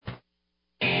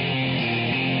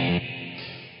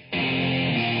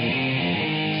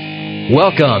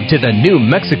Welcome to the New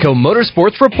Mexico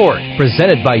Motorsports Report,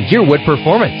 presented by Yearwood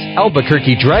Performance,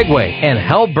 Albuquerque Dragway, and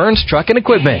Hal Burns Truck and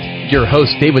Equipment. Your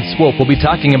host, David Swope, will be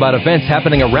talking about events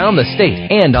happening around the state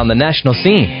and on the national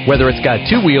scene, whether it's got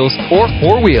 2 wheels or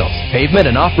 4 wheels,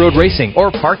 pavement and off-road racing, or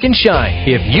park and shine.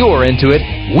 If you're into it,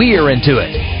 we're into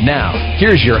it. Now,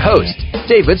 here's your host,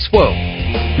 David Swope.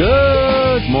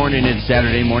 Good morning. It's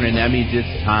Saturday morning. That means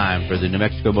it's time for the New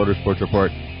Mexico Motorsports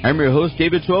Report. I'm your host,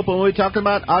 David Swope, and we'll be talking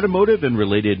about automotive and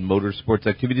related motorsports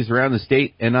activities around the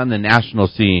state and on the national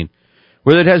scene.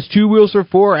 Whether it has 2 wheels or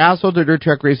 4, asphalt or dirt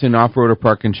track racing, off-road or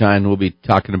park and shine, we'll be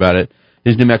talking about it.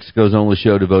 This is New Mexico's only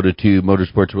show devoted to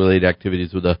motorsports-related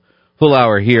activities with a full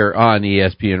hour here on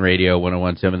ESPN Radio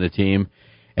 101.7 The Team.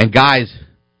 And guys,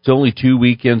 it's only 2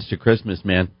 weekends to Christmas,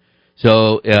 man.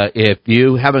 So if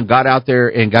you haven't got out there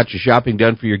and got your shopping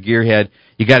done for your gearhead,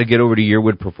 you got to get over to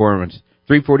Yearwood Performance.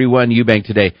 341 Eubank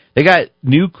today. They got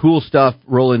new cool stuff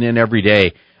rolling in every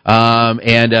day.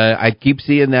 I keep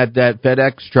seeing that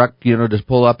FedEx truck, just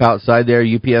pull up outside there,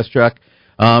 UPS truck,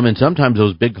 and sometimes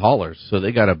those big haulers. So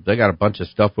they got a bunch of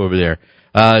stuff over there.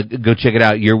 Go check it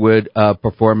out,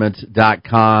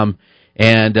 yearwoodperformance.com.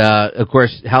 And of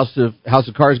course, House of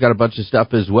Cars got a bunch of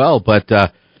stuff as well. But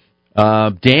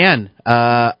Dan,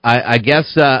 I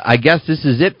guess this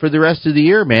is it for the rest of the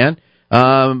year, man.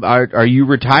 Are you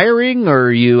retiring, or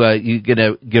are you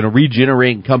gonna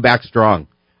regenerate and come back strong?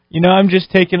 I'm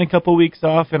just taking a couple weeks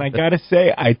off, and I gotta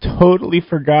say, I totally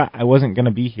forgot I wasn't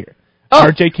gonna be here. Oh.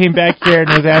 RJ came back here and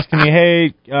was asking me,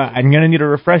 "Hey, I'm gonna need a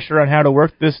refresher on how to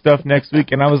work this stuff next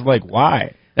week," and I was like,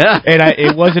 "Why?" Yeah. And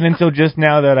it wasn't until just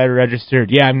now that I registered.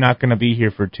 Yeah, I'm not gonna be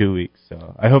here for 2 weeks,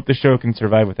 so I hope the show can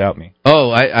survive without me.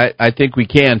 Oh, I think we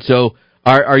can. So.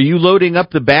 Are you loading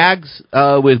up the bags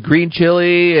with green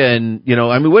chili and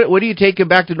what are you taking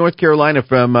back to North Carolina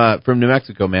from New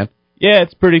Mexico, man? Yeah,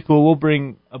 it's pretty cool. We'll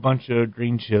bring a bunch of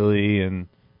green chili and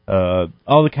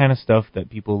all the kind of stuff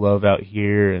that people love out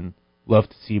here and love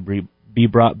to see be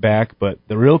brought back. But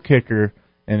the real kicker,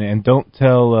 and don't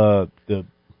tell the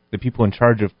people in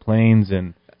charge of planes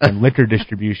and liquor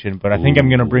distribution, but I think I'm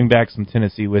going to bring back some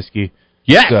Tennessee whiskey.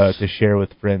 Yes! To share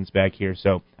with friends back here.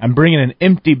 So I'm bringing an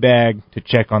empty bag to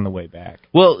check on the way back.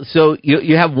 Well, so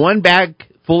you have one bag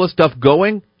full of stuff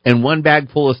going and one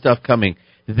bag full of stuff coming.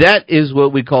 That is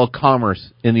what we call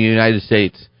commerce in the United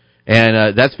States.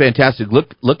 And that's fantastic.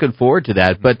 Looking forward to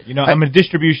that. But I'm a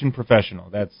distribution professional.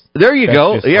 There you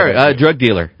go. Yeah, a drug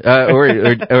dealer. Or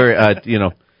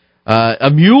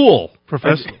a mule.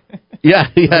 Professional.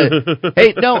 Yeah.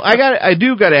 Hey, no, I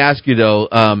do got to ask you, though,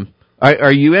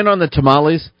 Are you in on the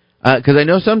tamales? Because I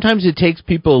know sometimes it takes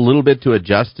people a little bit to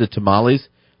adjust to tamales.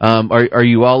 Are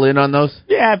you all in on those?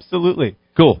 Yeah, absolutely.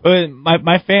 Cool.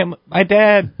 My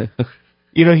dad,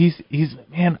 he's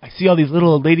man. I see all these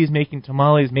little old ladies making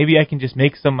tamales. Maybe I can just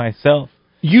make some myself.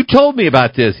 You told me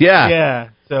about this, yeah. Yeah.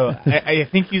 So I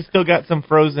think he's still got some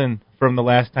frozen from the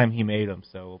last time he made them.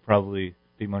 So we'll probably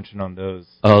be munching on those.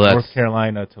 Oh, North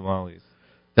Carolina tamales.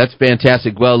 That's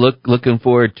fantastic. Well, looking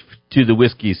forward to the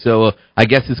whiskey. So I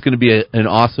guess it's going to be an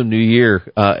awesome new year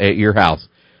at your house.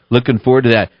 Looking forward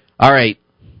to that. All right.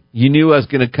 You knew I was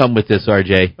going to come with this,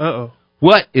 RJ. Uh-oh.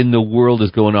 What in the world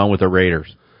is going on with the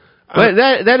Raiders?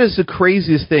 That is the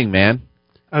craziest thing, man.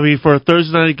 I mean, for a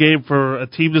Thursday night game, for a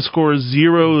team to score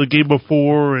 0 the game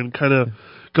before and kind of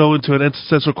go into an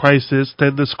existential crisis,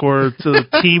 then to score to the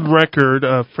team record,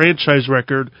 franchise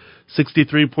record,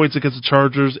 63 points against the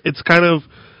Chargers. It's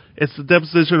the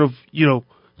demonstration of,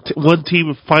 one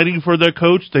team fighting for their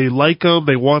coach. They like him.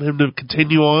 They want him to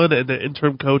continue on, and the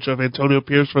interim coach of Antonio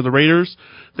Pierce for the Raiders.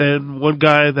 Then one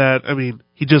guy that,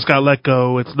 he just got let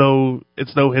go. It's no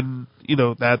hidden,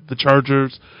 that the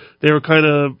Chargers,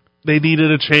 they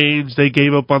needed a change. They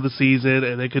gave up on the season,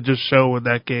 and they could just show in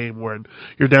that game when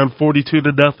you're down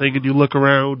 42-0 and you look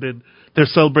around and they're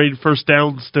celebrating first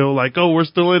down still, like, oh, we're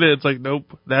still in it. It's like, nope,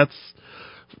 that's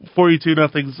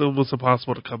 42-0 is almost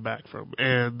impossible to come back from.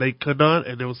 And they could not,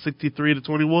 and it was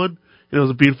 63-21, and it was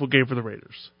a beautiful game for the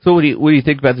Raiders. So what do you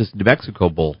think about this New Mexico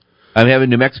Bowl?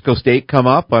 Having New Mexico State come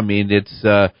up, it's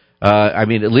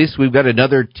at least we've got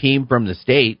another team from the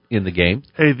state in the game.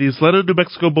 Hey, the Atlanta New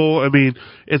Mexico Bowl,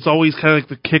 it's always kind of like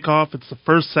the kickoff. It's the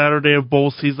first Saturday of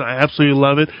bowl season. I absolutely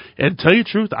love it. And to tell you the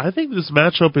truth, I think this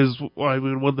matchup is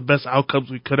one of the best outcomes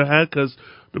we could have had, because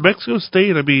New Mexico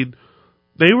State,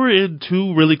 they were in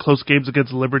 2 really close games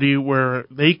against Liberty where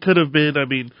they could have been,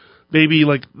 maybe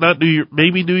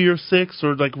New Year 6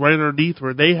 or like right underneath,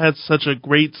 where they had such a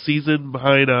great season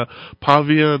behind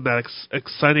Pavia and that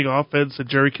exciting offense and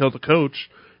Jerry Kill the coach.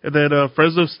 And then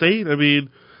Fresno State,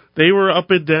 they were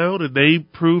up and down, and they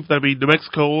proved, New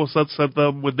Mexico almost upset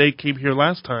them when they came here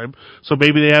last time, so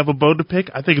maybe they have a bone to pick.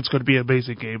 I think it's going to be an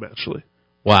amazing game, actually.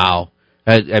 Wow.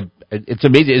 It's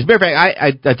amazing. As a matter of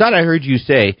fact, I thought I heard you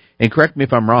say, and correct me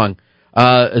if I'm wrong,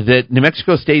 that New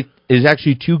Mexico State is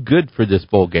actually too good for this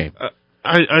bowl game.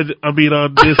 On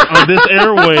this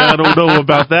airway, I don't know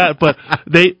about that, but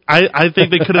I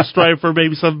think they could have strived for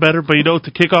maybe something better. But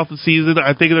to kick off the season,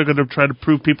 I think they're going to try to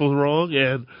prove people wrong.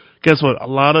 And guess what? A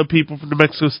lot of people from New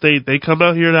Mexico State, they come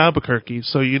out here to Albuquerque,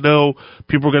 so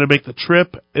people are going to make the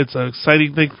trip. It's an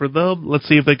exciting thing for them. Let's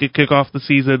see if they can kick off the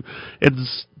season and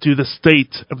do the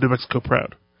state of New Mexico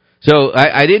proud. So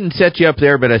I didn't set you up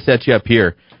there, but I set you up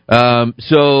here.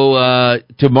 So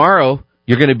tomorrow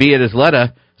you're going to be at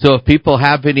Isleta. So if people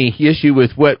have any issue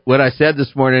with what I said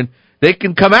this morning, they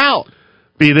can come out.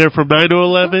 Be there from 9 to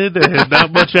 11, and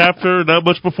not much after, not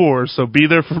much before. So be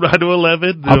there from 9 to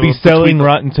 11. I'll be selling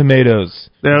rotten tomatoes.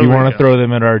 If you want to throw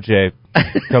them at RJ,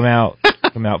 come out.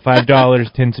 Come out.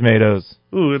 $5, 10 tomatoes.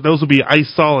 Ooh, and those will be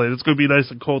ice solid. It's going to be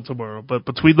nice and cold tomorrow. But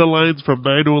between the lines from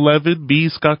 9 to 11, me,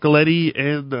 Scott Galletti,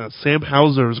 and Sam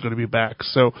Hauser is going to be back.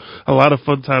 So a lot of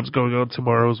fun times going on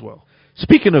tomorrow as well.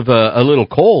 Speaking of a little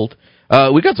cold,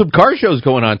 we got some car shows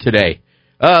going on today.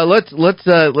 Let's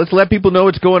let people know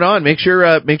what's going on. Make sure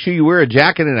you wear a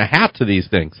jacket and a hat to these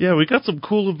things. Yeah, we got some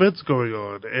cool events going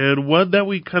on, and one that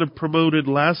we kind of promoted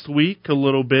last week a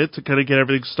little bit to kind of get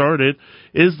everything started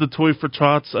is the Toy for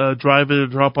Tots drive-in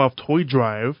and drop-off toy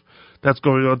drive. That's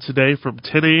going on today from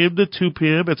 10 a.m. to 2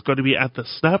 p.m. It's going to be at the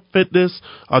Snap Fitness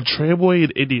on Tramway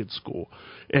and Indian School.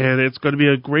 And it's going to be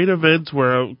a great event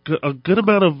where a good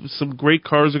amount of some great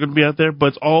cars are going to be out there, but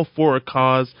it's all for a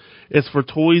cause. It's for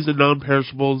toys and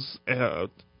non-perishables,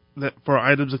 for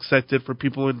items accepted for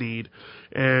people in need.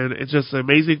 And it's just an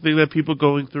amazing thing that people are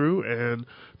going through. And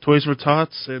Toys for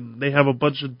Tots, and they have a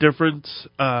bunch of different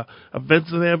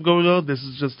events that they have going on. This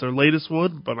is just their latest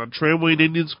one, but on Tramway and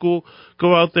Indian School,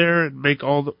 go out there and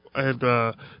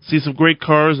see some great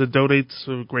cars and donate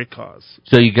to a great cause.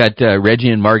 So you got Reggie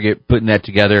and Margaret putting that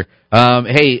together.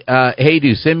 Hey,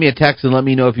 dude, send me a text and let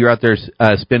me know if you're out there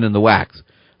spinning the wax.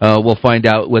 We'll find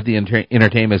out what the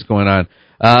entertainment's going on.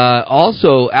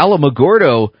 Also,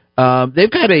 Alamogordo, they've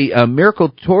got a Miracle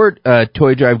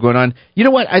toy drive going on. You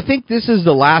know what? I think this is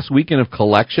the last weekend of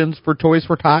collections for Toys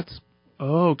for Tots.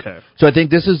 Oh, okay. So I think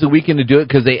this is the weekend to do it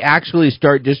because they actually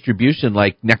start distribution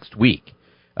next week.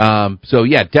 So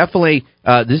yeah, definitely,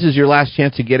 this is your last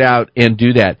chance to get out and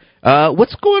do that.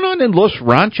 What's going on in Los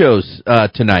Ranchos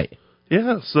tonight?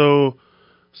 Yeah, so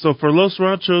for Los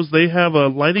Ranchos, they have a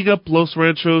Lighting Up Los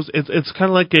Ranchos. It's kind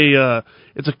of like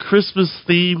it's a Christmas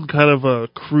theme kind of a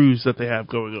cruise that they have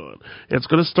going on. And it's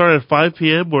going to start at 5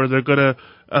 p.m. where they're going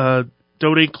to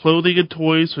donate clothing and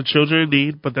toys for children in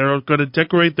need, but they're going to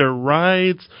decorate their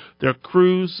rides, their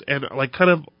cruise, and kind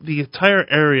of the entire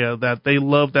area that they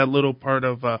love, that little part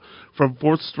of from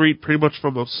 4th Street, pretty much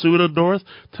from Osuna North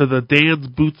to the Dan's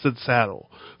Boots and Saddle.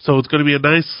 So it's going to be a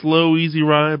nice, slow, easy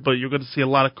ride, but you're going to see a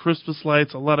lot of Christmas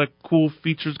lights, a lot of cool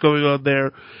features going on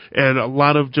there, and a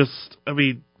lot of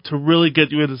to really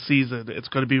get you into season, it's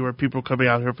going to be where people are coming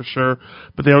out here for sure.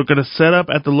 But they are going to set up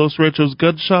at the Los Ranchos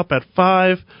Gun Shop at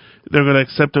 5. They're going to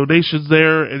accept donations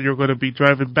there, and you're going to be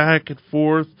driving back and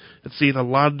forth and seeing a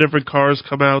lot of different cars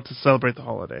come out to celebrate the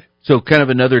holiday. So kind of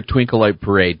another Twinkle Light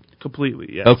Parade. Completely,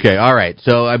 yes. Okay, all right.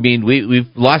 So,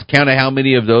 we've lost count of how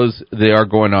many of those there are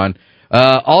going on.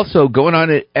 Also, going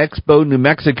on at Expo New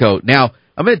Mexico. Now,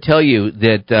 I'm going to tell you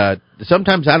that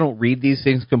sometimes I don't read these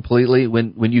things completely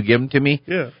when you give them to me.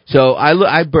 Yeah. So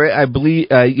I believe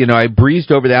I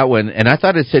breezed over that one, and I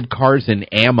thought it said cars and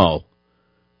ammo.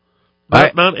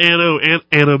 Not anime.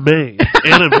 Anime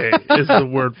is the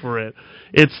word for it.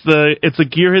 It's a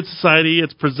Gearhead Society.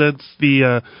 It presents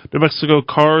the New Mexico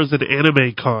Cars and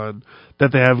Anime Con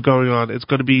that they have going on. It's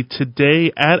going to be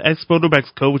today at Expo New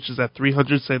Mexico, which is at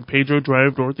 300 San Pedro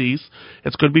Drive Northeast.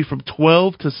 It's going to be from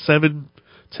 12 to 7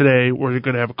 today, where they're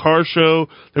going to have a car show.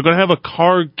 They're going to have a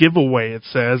car giveaway, it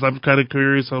says. I'm kind of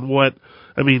curious on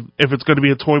if it's going to be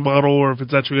a toy model or if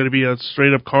it's actually going to be a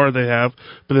straight-up car they have.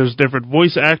 But there's different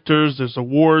voice actors, there's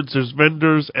awards, there's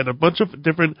vendors, and a bunch of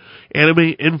different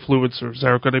anime influencers that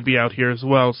are going to be out here as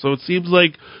well. So it seems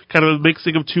like kind of a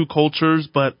mixing of two cultures,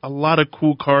 but a lot of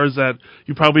cool cars that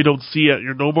you probably don't see at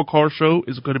your normal car show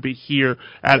is going to be here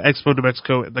at Expo New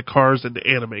Mexico and the Cars and the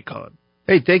Anime Con.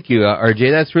 Hey, thank you,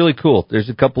 RJ. That's really cool. There's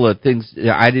a couple of things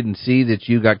I didn't see that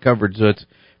you got covered, so it's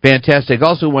fantastic.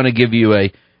 Also want to give you a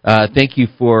thank you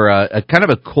for a kind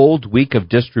of a cold week of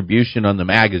distribution on the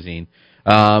magazine.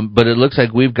 But it looks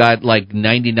like we've got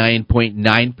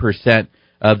 99.9%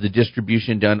 of the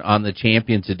distribution done on the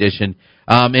Champions Edition.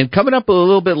 And coming up a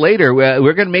little bit later,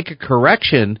 we're going to make a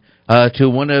correction to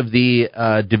one of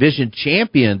the division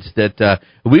champions that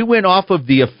we went off of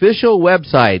the official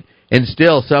website and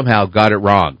still somehow got it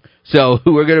wrong. So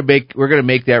we're going to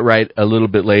make that right a little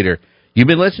bit later. You've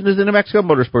been listening to the New Mexico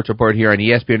Motorsports Report here on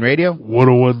ESPN Radio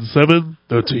 101.7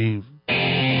 The Team.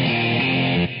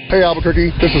 Hey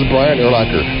Albuquerque, this is Brian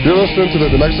Erlacher. You're listening to the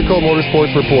New Mexico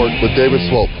Motorsports Report with David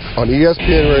Swope on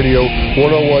ESPN Radio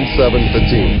 101.7 The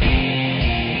Team.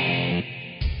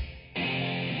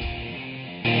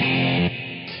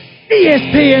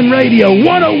 ESPN Radio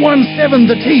 101.7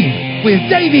 The Team with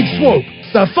David Swope,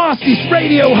 the fastest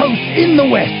radio host in the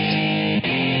West.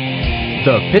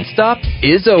 The pit stop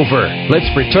is over. Let's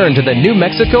return to the New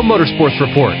Mexico Motorsports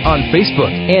Report on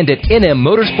Facebook and at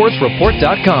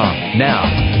nmmotorsportsreport.com. Now,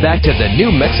 back to the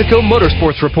New Mexico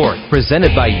Motorsports Report,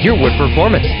 presented by Yearwood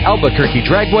Performance, Albuquerque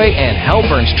Dragway, and Hal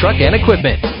Burns Truck and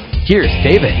Equipment. Here's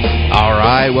David. All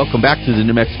right, welcome back to the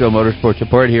New Mexico Motorsports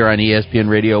Report here on ESPN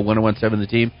Radio 101.7 The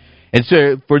Team. And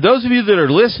so, for those of you that are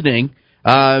listening,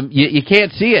 you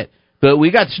can't see it, but we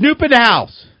got Snoop in the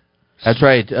house. That's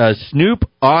right. Snoop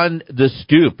on the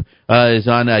Stoop is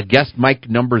on guest mic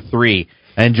number 3.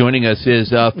 And joining us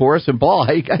is Forrest and Paul.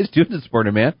 How you guys doing this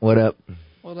morning, man? What up?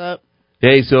 What up?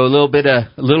 Hey, so a little bit of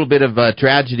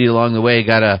tragedy along the way.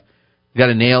 Got a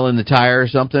nail in the tire or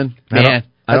something? Man,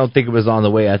 I don't think it was on the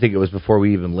way. I think it was before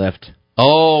we even left.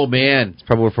 Oh, man. It's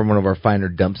probably from one of our finer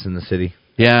dumps in the city.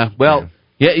 Yeah, well...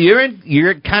 Yeah,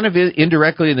 you're kind of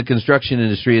indirectly in the construction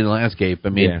industry and the landscape. I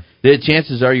mean, the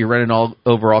chances are you're running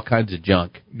over all kinds of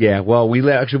junk. Yeah, well, we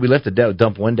left a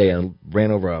dump one day and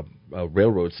ran over a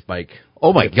railroad spike.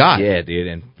 Oh my God! Yeah, dude.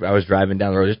 And I was driving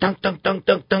down the road, just dunk, dunk, dunk,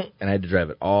 dunk, dunk, and I had to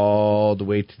drive it all the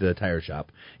way to the tire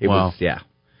shop. Wow.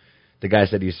 The guy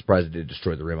said he was surprised it didn't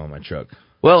destroy the rim on my truck.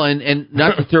 Well, and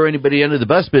not to throw anybody under the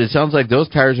bus, but it sounds like those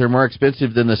tires are more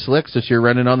expensive than the slicks that you're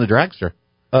running on the dragster.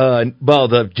 Well,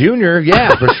 the Junior,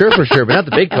 for sure, but not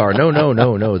the big car. No.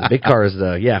 The big car is,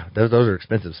 those are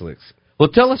expensive slicks. Well,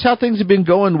 tell us how things have been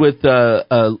going with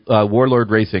Warlord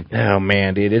Racing. Oh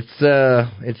man, dude, it's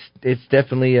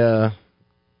definitely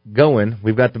going.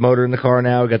 We've got the motor in the car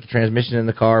now. We got the transmission in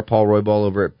the car. Paul Roybal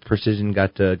over at Precision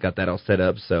got that all set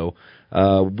up. So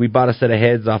we bought a set of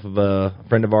heads off of a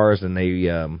friend of ours, and they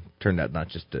turned out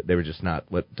they were just not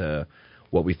what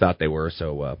we thought they were,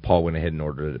 so Paul went ahead and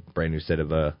ordered a brand new set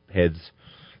of heads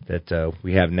that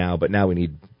we have now, but now we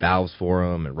need valves for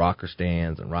them and rocker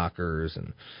stands and rockers,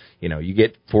 and you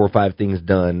get 4 or 5 things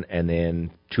done, and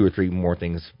then 2 or 3 more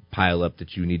things pile up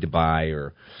that you need to buy.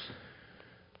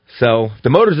 So the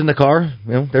motor's in the car,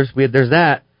 there's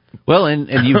that. Well, and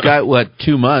you've got,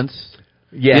 2 months?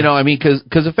 Yeah. I mean,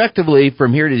 because effectively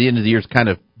from here to the end of the year is kind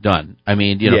of done. I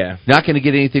mean, not going to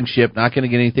get anything shipped, not going to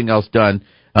get anything else done.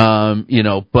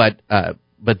 But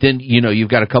then, you've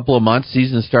got a couple of months.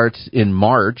 Season starts in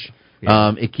March.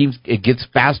 Yeah. It gets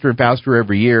faster and faster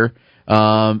every year.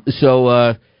 Are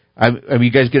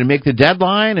you guys going to make the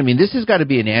deadline? I mean, this has got to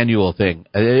be an annual thing.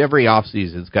 Every off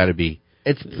season's got to be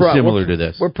similar to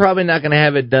this. We're probably not going to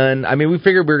have it done. I mean, we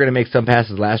figured we were going to make some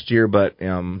passes last year, but,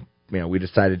 we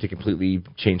decided to completely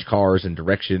change cars and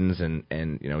directions and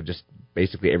just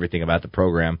basically everything about the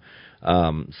program.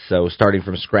 So starting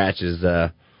from scratch is,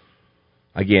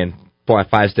 again,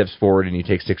 5 steps forward and you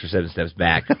take 6 or 7 steps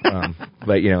back.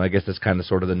 But, I guess that's kind of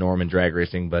sort of the norm in drag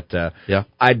racing. But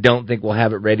I don't think we'll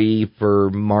have it ready for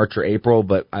March or April,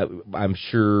 but I'm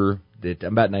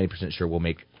about 90% sure we'll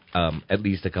make at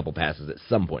least a couple passes at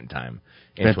some point in time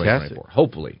in 2024.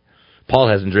 Hopefully. Paul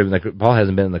hasn't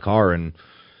been in the car in,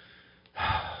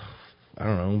 I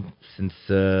don't know, since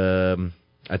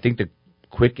I think the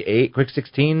Quick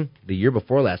 16 the year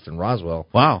before last in Roswell.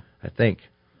 Wow. I think.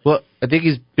 Well, I think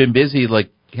he's been busy,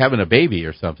 having a baby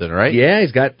or something, right? Yeah,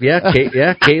 he's got,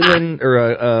 Caitlin,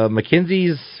 or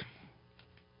Mackenzie's,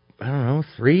 I don't know,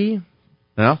 3?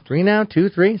 No? 3 now? 2,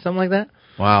 3, something like that.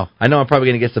 Wow. I know I'm probably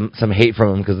going to get some hate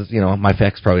from him because, my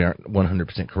facts probably aren't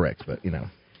 100% correct, but,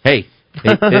 Hey,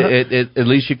 at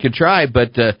least you could try,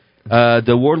 but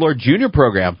the Warlord Junior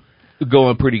program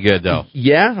going pretty good, though.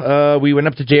 Yeah, we went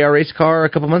up to JR Race Car a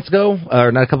couple weeks ago,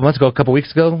 and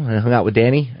hung out with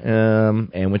Danny,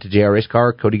 and went to JR Race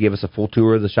Car. Cody gave us a full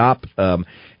tour of the shop,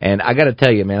 and I got to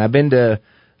tell you, man, I've been to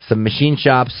some machine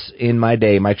shops in my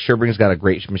day. Mike Sherburne's got a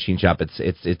great machine shop.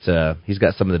 He's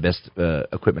got some of the best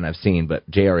equipment I've seen, but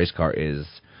JR Race Car is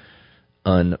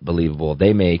unbelievable.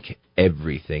 They make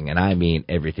everything, and I mean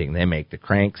everything. They make the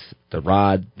cranks, the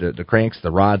rods,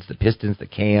 the pistons, the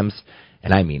cams,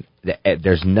 and I mean,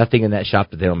 there's nothing in that shop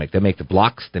that they don't make. They make the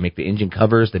blocks, they make the engine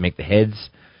covers, they make the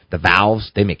heads, the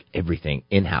valves. They make everything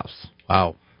in-house.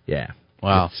 Wow. Yeah.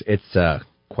 Wow. It's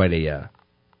quite a...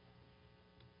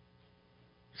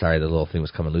 Sorry, the little thing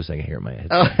was coming loose. I can hear it in my head.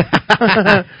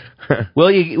 Well,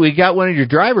 we got one of your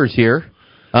drivers here.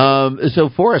 So,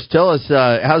 Forrest, tell us,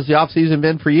 how's the off-season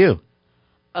been for you?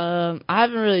 I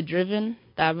haven't really driven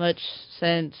that much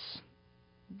since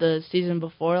the season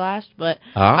before last, but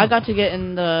I got to get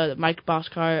in the Mike Boss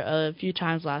car a few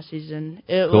times last season.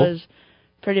 It was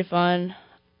pretty fun.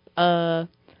 I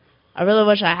really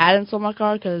wish I hadn't sold my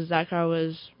car because that car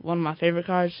was one of my favorite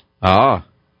cars.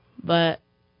 But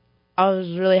I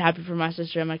was really happy for my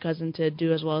sister and my cousin to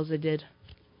do as well as they did.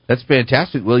 That's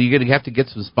fantastic. Well, you're going to have to get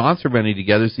some sponsor money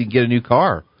together so you can get a new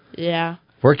car. Yeah.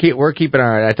 We're keeping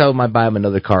our... I told him I'd buy him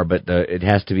another car, but it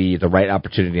has to be the right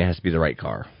opportunity. It has to be the right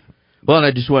car. Well, and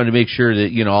I just wanted to make sure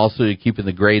that, also you're keeping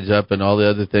the grades up and all the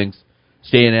other things,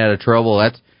 staying out of trouble.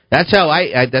 That's how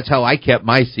I kept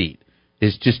my seat,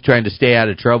 is just trying to stay out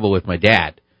of trouble with my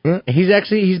dad. He's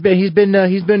been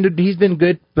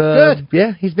good. Good.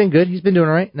 Yeah, he's been good. He's been doing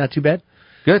all right. Not too bad.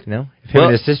 Good. If him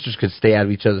and his sisters could stay out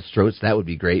of each other's throats, that would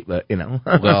be great. But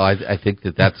Well, I think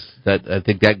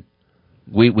that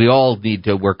we all need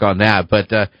to work on that. But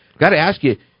got to ask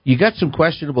you, you got some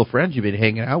questionable friends you've been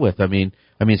hanging out with. I mean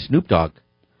Snoop Dogg.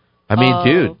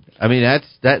 Dude.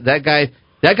 That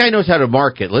guy knows how to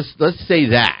market. Let's say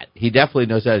that. He definitely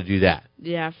knows how to do that.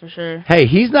 Yeah, for sure. Hey,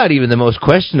 he's not even the most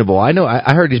questionable. I know.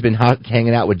 I heard he's been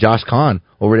hanging out with Josh Kahn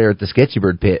over there at the Sketchy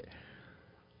Bird pit.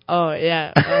 Oh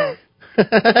yeah. We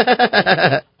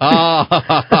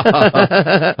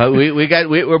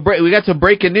got some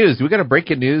breaking news. We got a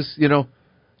breaking news.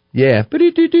 Yeah. There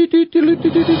we go.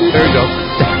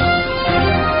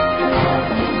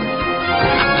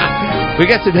 We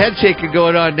got some head shaking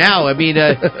going on now.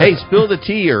 Hey, spill the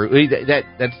tea, or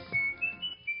that's.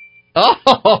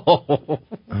 Oh,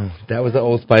 that was the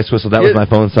Old Spice whistle. That was my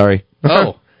phone. Sorry.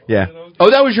 Oh, yeah. Oh,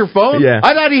 that was your phone? Yeah.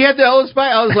 I thought he had the Old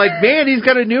Spice. I was like, man, he's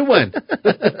got a new one.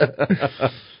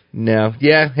 No.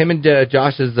 Yeah, him and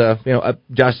Josh is,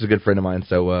 Josh is a good friend of mine.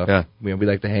 So we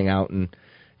like to hang out and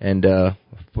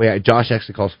Josh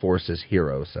actually calls Forrest his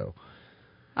hero. So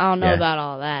I don't know about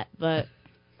all that, but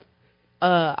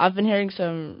I've been hearing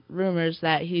some rumors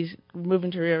that he's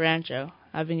moving to Rio Rancho.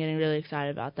 I've been getting really excited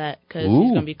about that because he's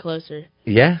going to be closer.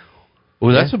 Yeah.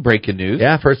 Well, that's some breaking news.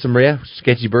 Yeah, I've heard some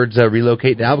Sketchy Birds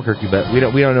relocate to Albuquerque, but we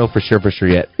don't know for sure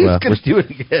yet. We're do it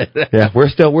again. Yeah, we're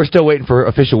still waiting for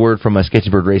official word from Sketchy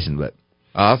Bird Racing, but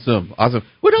awesome.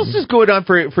 What else is going on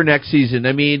for next season?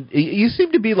 You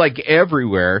seem to be like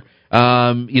everywhere. With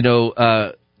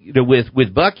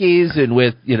Buc-ee's and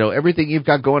with everything you've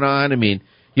got going on. At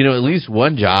least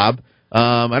one job.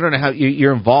 I don't know how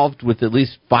you're involved with at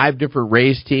least 5 different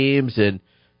race teams and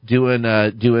doing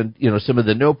some of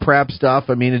the no prep stuff.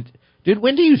 Dude,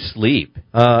 when do you sleep?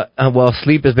 Well,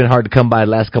 sleep has been hard to come by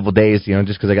the last couple of days, just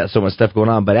because I got so much stuff going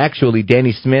on. But actually,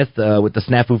 Danny Smith with the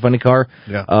Snafu Funny Car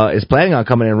is planning on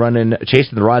coming and running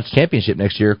Chasing the Rods Championship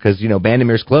next year because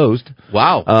Bandamir's closed.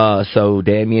 Wow. So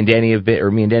me and Danny have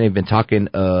been talking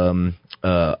a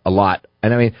lot.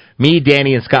 And me,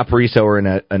 Danny, and Scott Pariso are in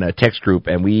a text group,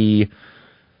 and we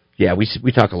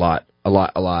talk a lot.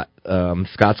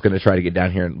 Scott's going to try to get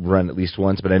down here and run at least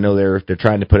once, but I know they're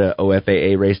trying to put a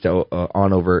OFAA race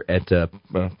on over at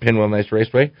Pinwheel Nice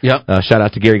Raceway. Yep. Shout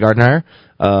out to Gary Gardner.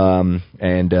 And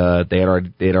they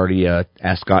had already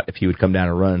asked Scott if he would come down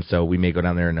and run, so we may go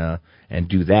down there and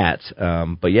do that.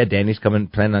 But yeah, Danny's planning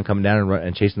on coming down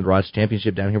and chasing the Rods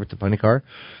Championship down here with the funny car.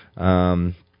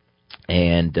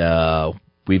 And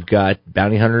we've got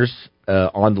Bounty Hunters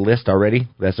on the list already.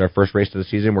 That's our first race of the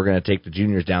season. We're going to take the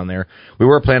juniors down there. We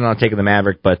were planning on taking the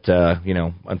Maverick, but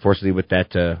unfortunately with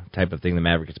that type of thing, the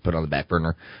Maverick gets put on the back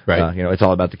burner. Right. It's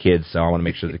all about the kids, so I want to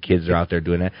make sure the kids are out there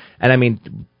doing that. And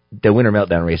the Winter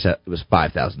Meltdown race, it was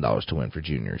 $5,000 to win for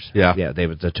juniors. Yeah. Yeah, they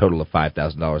was a total of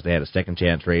 $5,000. They had a second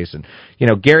chance race, and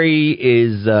Gary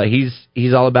is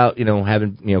he's all about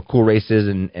having cool races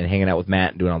and hanging out with Matt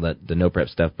and doing all the no prep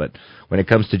stuff. But when it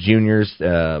comes to juniors,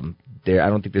 I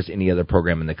don't think there's any other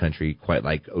program in the country quite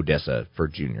like Odessa for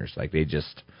juniors. Like they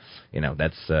just,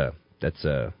 that's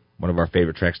one of our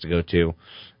favorite tracks to go to.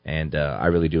 And I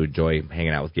really do enjoy hanging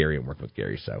out with Gary and working with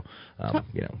Gary. So,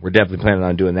 we're definitely planning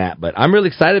on doing that. But I'm really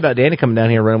excited about Danny coming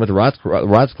down here and running with the Rods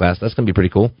class. That's going to be pretty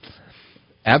cool.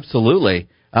 Absolutely.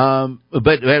 But I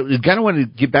kind of want to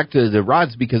get back to the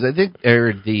Rods because I think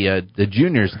the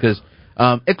juniors, because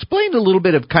explain a little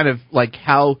bit of kind of like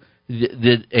how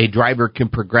a driver can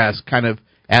progress kind of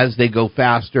as they go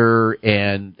faster,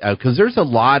 and because there's a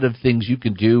lot of things you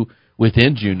can do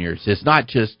within juniors. It's not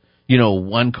just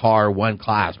one car, one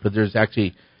class, but there's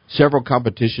actually several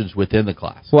competitions within the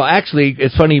class. Well, actually,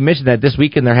 it's funny you mentioned that. This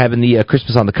weekend they're having the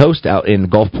Christmas on the Coast out in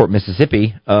Gulfport,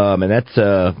 Mississippi, and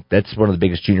that's one of the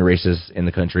biggest junior races in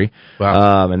the country.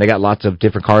 Wow. And they got lots of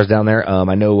different cars down there.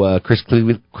 I know Chris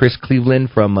Cleveland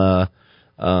from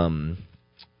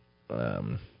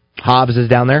Hobbs is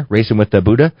down there racing with the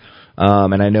Buddha.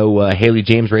 And I know Haley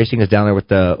James Racing is down there with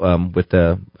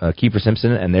the Kiefer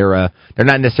Simpson, and they're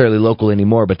not necessarily local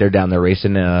anymore, but they're down there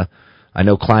racing. I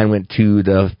know Klein went to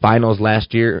the finals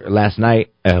last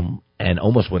night, and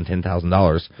almost won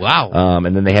 $10,000. Wow!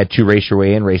 And then they had 2 race your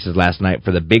way in races last night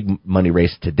for the big money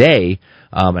race today,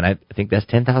 and I think that's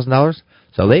 $10,000.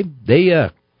 So they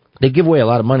give away a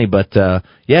lot of money, but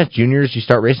juniors, you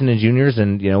start racing in juniors,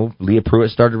 and Leah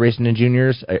Pruitt started racing in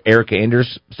juniors, Erica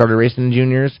Enders started racing in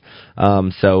juniors.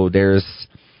 So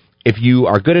if you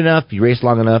are good enough, you race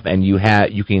long enough, and you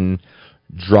can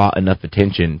draw enough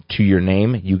attention to your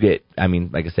name, you get. I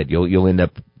mean, like I said, you'll end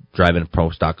up driving a pro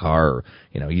stock car, or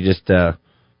you got to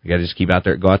just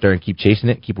go out there and keep chasing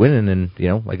it, keep winning, and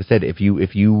like I said, if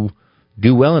you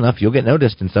do well enough, you'll get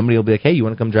noticed, and somebody will be like, hey, you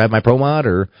want to come drive my pro mod,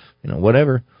 or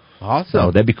whatever. Awesome.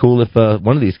 So that'd be cool if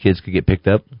one of these kids could get picked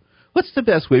up. What's the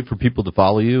best way for people to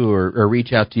follow you or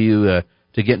reach out to you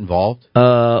to get involved?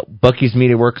 Bucky's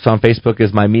Media Works on Facebook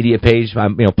is my media page.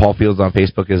 Paul Fields on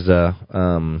Facebook is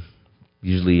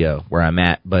usually where I'm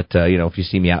at. But if you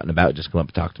see me out and about, just come up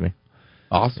and talk to me.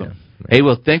 Awesome. Yeah. Hey,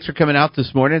 well, thanks for coming out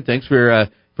this morning. Thanks for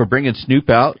bringing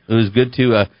Snoop out. It was good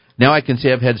to. Now I can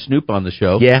say I've had Snoop on the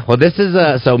show. Yeah, well, this is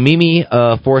so Mimi,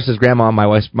 Forrest's grandma, my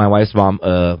wife's mom,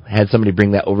 had somebody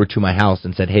bring that over to my house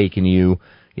and said, hey, can you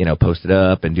post it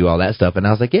up and do all that stuff? And I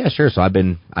was like, yeah, sure. So I've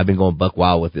been going buck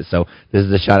wild with it. So this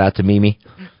is a shout out to Mimi.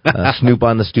 Snoop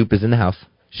on the Stoop is in the house.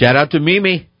 Shout out to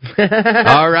Mimi.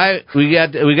 All right, we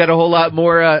got a whole lot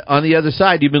more on the other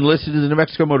side. You've been listening to the New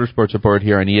Mexico Motorsports Report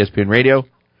here on ESPN Radio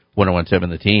 101.7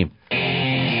 The Team.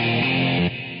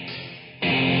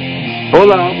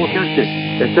 Hola, Albuquerque.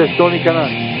 Este es Tony Canan,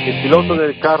 el piloto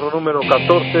del carro número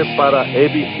 14 para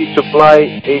ABC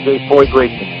Supply AJ Foyt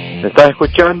Racing. Estás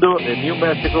escuchando el New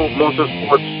Mexico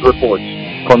Motorsports Report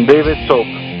con David Soap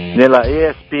de la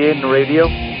ESPN Radio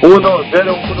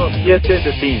 1017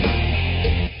 The Team.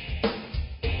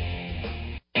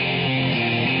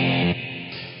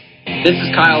 This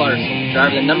is Kyle Larson,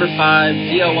 driver the number 5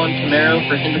 ZL1 Camaro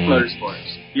for Hendrick Motorsports.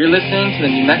 You're listening to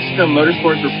the New Mexico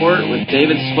Motorsports Report with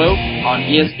David Swope on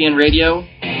ESPN Radio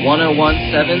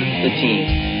 1017 The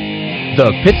Team.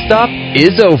 The pit stop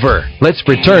is over. Let's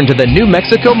return to the New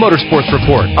Mexico Motorsports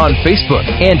Report on Facebook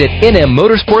and at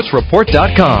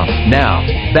nmmotorsportsreport.com. Now,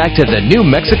 back to the New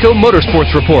Mexico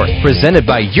Motorsports Report, presented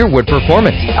by Yearwood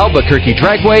Performance, Albuquerque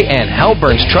Dragway, and Hal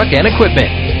Burns Truck and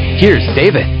Equipment. Here's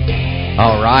David.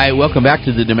 All right, welcome back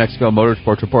to the New Mexico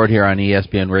Motorsports Report here on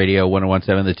ESPN Radio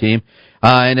 1017 The Team.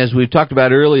 And as we've talked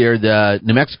about earlier, the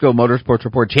New Mexico Motorsports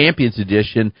Report Champions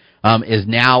Edition is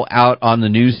now out on the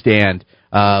newsstand.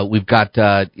 We've got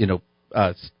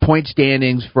point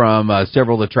standings from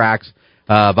several of the tracks.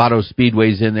 Vado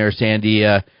Speedway's in there.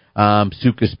 Sandia,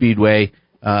 Suka Speedway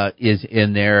is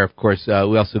in there. Of course,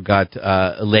 we also got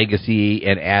Legacy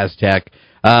and Aztec.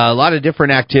 A lot of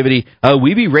different activity.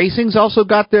 Weeby Racing's also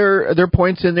got their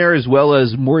points in there, as well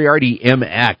as Moriarty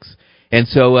MX. And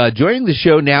so joining the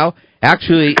show now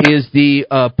actually is the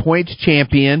points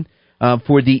champion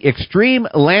for the Extreme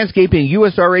Landscaping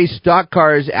USRA stock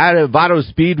cars out of Vado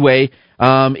Speedway,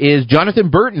 is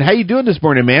Jonathan Burton. How you doing this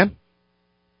morning, man?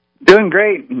 Doing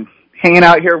great. Hanging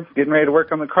out here, getting ready to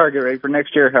work on the car, get ready for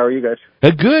next year. How are you guys?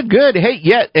 Good. Hey,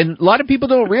 yeah, and a lot of people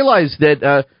don't realize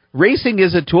that racing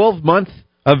is a 12-month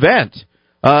event.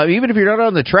 Even if you're not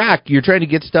on the track, you're trying to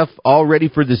get stuff all ready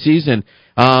for the season.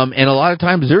 And a lot of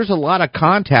times there's a lot of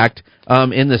contact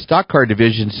in the stock car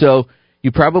division. So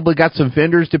you probably got some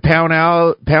fenders to pound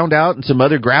out and some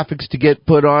other graphics to get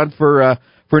put on for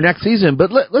next season.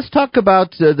 But let's talk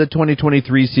about the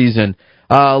 2023 season.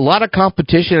 A lot of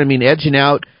competition. I mean, edging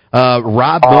out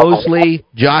Rob Mosley,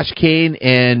 Josh Kane,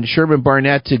 and Sherman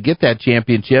Barnett to get that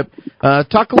championship.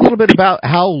 Talk a little bit about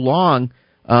how long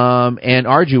and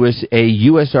arduous a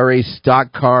USRA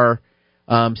stock car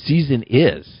season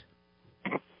is.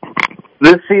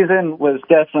 This season was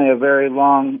definitely a very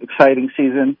long, exciting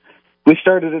season. We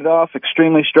started it off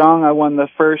extremely strong. I won the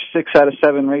first 6 out of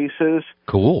 7 races.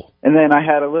 Cool. And then I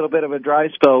had a little bit of a dry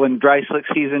spell when dry slick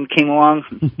season came along.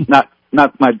 not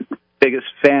my biggest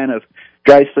fan of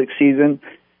dry slick season.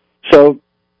 So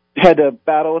had to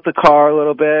battle with the car a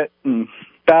little bit and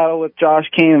battle with Josh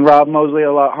Kane and Rob Mosley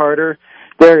a lot harder.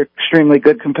 They're extremely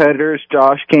good competitors.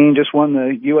 Josh Kane just won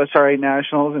the USRA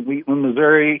Nationals in Wheatland,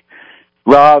 Missouri.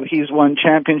 Rob, he's won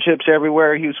championships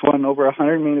everywhere. He's won over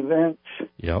 100 main events.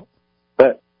 Yep.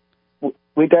 But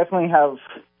we definitely have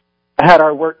had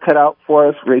our work cut out for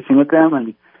us racing with them,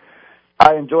 and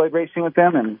I enjoyed racing with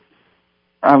them, and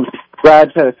I'm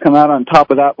glad to come out on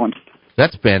top of that one.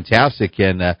 That's fantastic.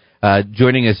 And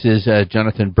joining us is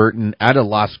Jonathan Burton out of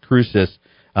Las Cruces,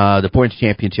 the points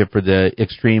championship for the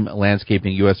Extreme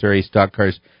Landscaping USRA Stock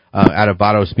Cars out of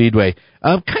Vado Speedway.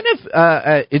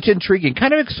 It's intriguing.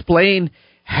 Kind of explain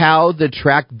how the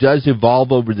track does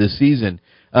evolve over the season.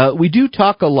 We do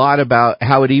talk a lot about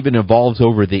how it even evolves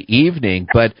over the evening,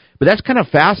 but that's kind of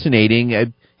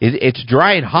fascinating. It's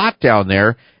dry and hot down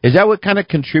there. Is that what kind of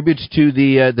contributes to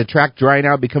the track drying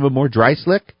out, becoming more dry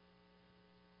slick?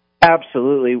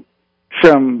 Absolutely.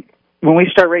 From when we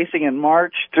start racing in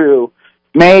March through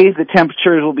May, the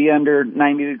temperatures will be under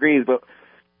 90 degrees. But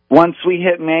once we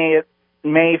hit May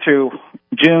through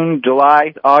June,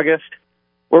 July, August,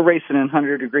 we're racing in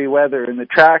 100-degree weather. And the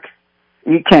track,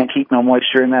 you can't keep no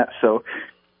moisture in that. So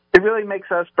it really makes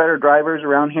us better drivers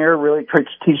around here. Really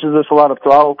teaches us a lot of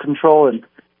throttle control and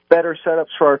better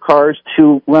setups for our cars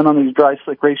to run on these dry,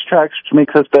 slick racetracks, which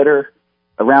makes us better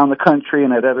around the country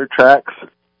and at other tracks.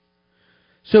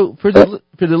 So for the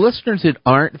listeners that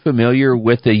aren't familiar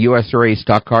with the USRA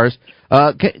stock cars,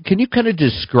 can you kind of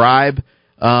describe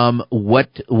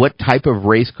what type of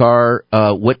race car,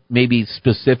 what maybe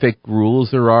specific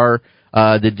rules there are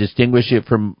that distinguish it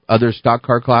from other stock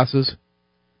car classes?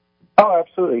 Oh,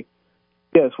 absolutely.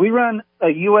 Yes, we run a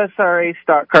USRA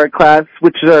stock car class,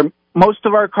 which is most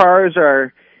of our cars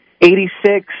are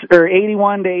 86 or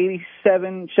 81 to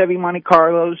 87 Chevy Monte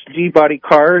Carlos G-body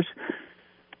cars.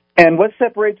 And what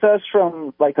separates us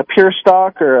from like a pure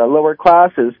stock or a lower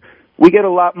class is we get a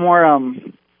lot more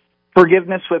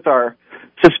forgiveness with our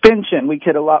suspension. We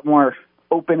get a lot more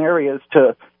open areas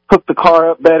to hook the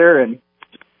car up better, and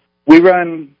we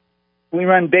run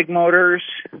big motors.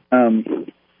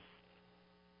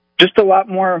 Just a lot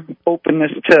more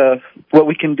openness to what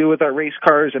we can do with our race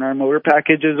cars and our motor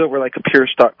packages over like a pure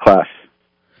stock class.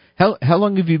 How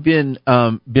long have you been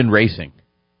racing?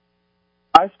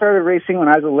 I started racing when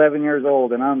I was 11 years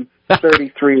old, and I'm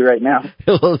 33 right now.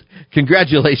 Well,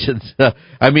 congratulations!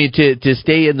 I mean, to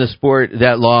stay in the sport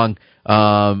that long,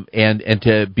 and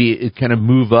to be kind of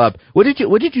move up. What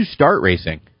did you start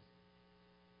racing?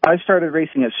 I started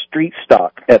racing as street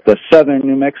stock at the Southern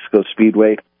New Mexico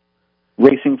Speedway,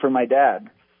 racing for my dad.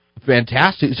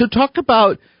 Fantastic. So talk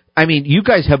about, I mean, you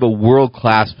guys have a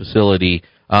world-class facility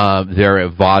there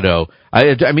at Vado.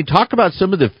 I mean, talk about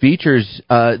some of the features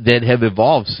that have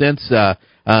evolved since the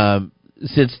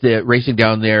racing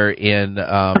down there in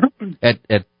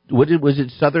at what was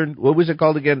it Southern? What was it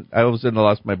called again? I all of a sudden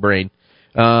lost my brain.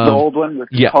 The old one was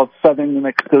called Southern New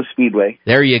Mexico Speedway.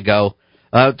 There you go.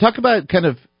 Talk about kind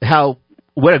of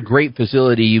what a great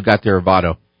facility you got there at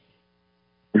Vado.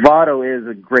 Vado is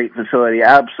a great facility,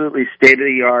 absolutely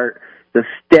state-of-the-art. The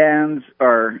stands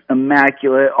are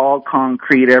immaculate, all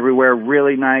concrete everywhere,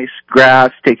 really nice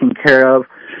grass taken care of,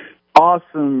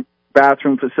 awesome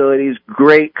bathroom facilities,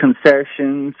 great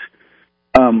concessions.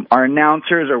 Our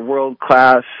announcers are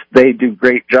world-class. They do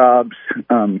great jobs.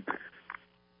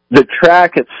 The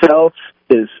track itself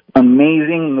is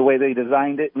amazing, the way they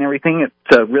designed it and everything.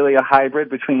 It's really a hybrid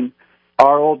between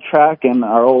our old track and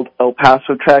our old El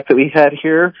Paso track that we had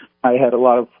here. I had a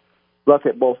lot of luck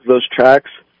at both of those tracks.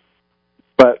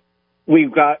 But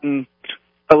we've gotten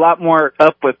a lot more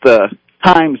up with the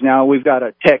times now. We've got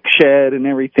a tech shed and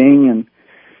everything, and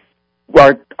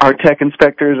our tech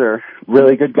inspectors are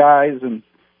really good guys, and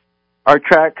our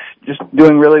track's just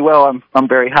doing really well. I'm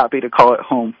very happy to call it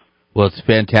home. Well, it's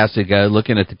fantastic.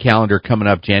 Looking at the calendar coming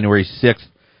up, January 6th,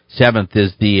 7th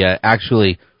is the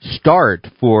actually start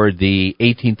for the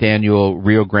 18th annual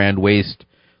Rio Grande Waste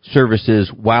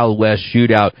Services Wild West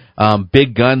Shootout.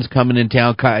 Big guns coming in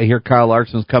town. I hear Kyle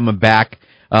Larson's coming back,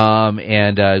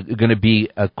 and going to be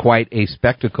quite a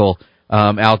spectacle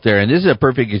out there. And this is a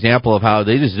perfect example of how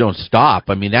they just don't stop.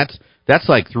 I mean, that's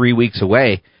like 3 weeks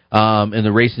away, and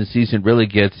the racing season really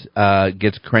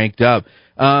gets cranked up.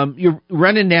 You're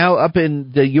running now up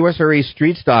in the USRA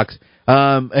street stocks.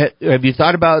 Have you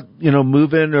thought about,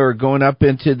 moving or going up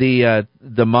into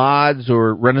the mods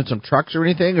or running some trucks or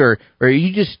anything, or are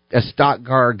you just a stock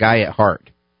car guy at heart?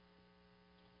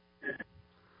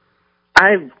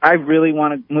 I really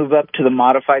want to move up to the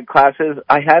modified classes.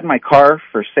 I had my car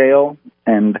for sale,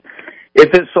 and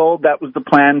if it sold, that was the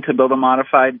plan, to build a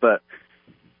modified, but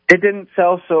it didn't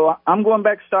sell, so I'm going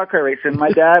back stock car racing.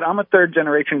 My dad, I'm a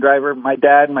third-generation driver. My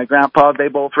dad and my grandpa, they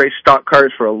both raced stock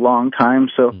cars for a long time,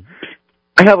 so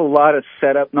I have a lot of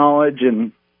setup knowledge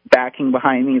and backing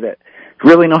behind me that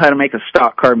really know how to make a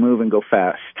stock car move and go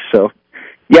fast. So,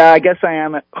 yeah, I guess I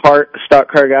am at heart a stock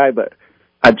car guy, but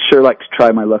I'd sure like to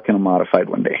try my luck in a modified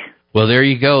one day. Well, there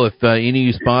you go. If any of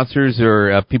you sponsors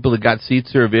or people that got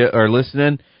seats are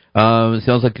listening, it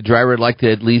sounds like a driver would like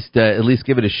to at least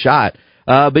give it a shot.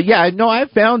 But yeah, no,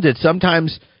 I've found that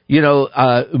sometimes,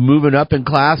 moving up in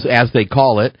class, as they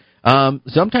call it,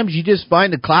 sometimes you just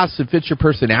find a class that fits your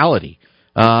personality.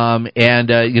 Those are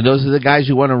the guys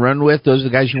you want to run with. Those are the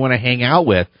guys you want to hang out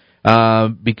with.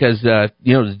 Because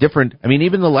the different,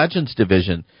 even the Legends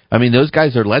division, those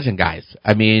guys are legend guys.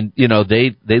 They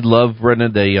love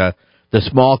running the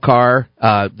small car.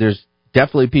 There's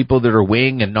definitely people that are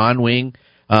wing and non-wing,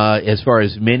 as far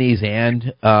as minis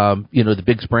and, the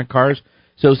big sprint cars.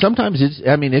 So sometimes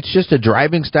it's just a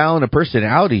driving style and a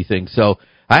personality thing. So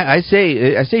I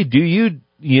say, do you,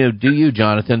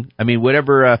 Jonathan?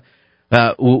 Whatever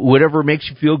makes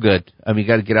you feel good. You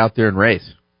got to get out there and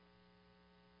race.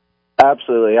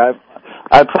 Absolutely. I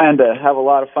plan to have a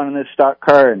lot of fun in this stock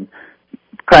car and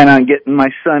plan on getting my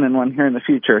son in one here in the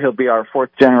future. He'll be our 4th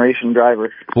generation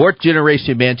driver. 4th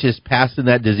generation, man, just passing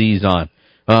that disease on.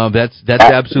 That's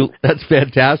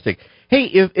fantastic. Hey,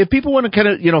 if people want to kind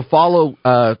of, follow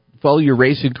your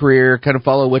racing career, kind of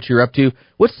follow what you're up to,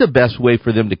 what's the best way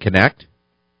for them to connect?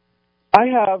 I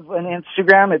have an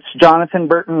Instagram. It's Jonathan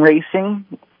Burton Racing,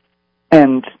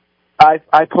 and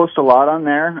I post a lot on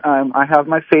there. I have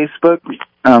my Facebook.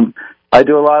 I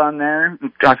do a lot on there.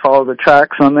 I follow the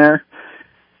tracks on there.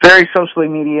 Very socially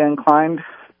media inclined.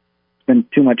 Spend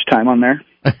too much time on there.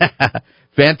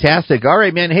 Fantastic. All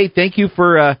right, man. Hey, thank you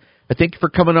for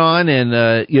coming on, and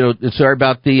sorry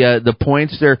about the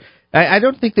points there. I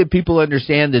don't think that people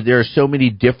understand that there are so many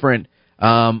different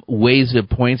ways that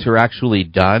points are actually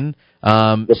done.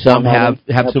 Some have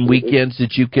some weekends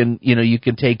that you can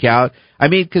take out.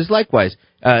 Because likewise,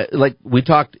 like we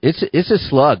talked, it's a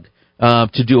slug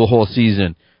to do a whole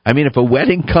season. If a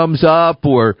wedding comes up,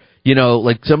 or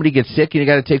like somebody gets sick and you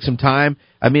got to take some time,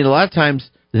 a lot of times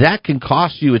that can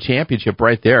cost you a championship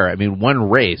right there. One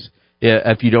race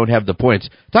if you don't have the points.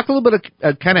 Talk a little bit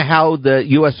of kind of how the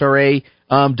USRA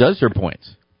does their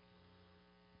points.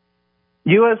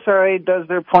 USRA does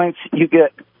their points. You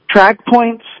get track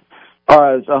points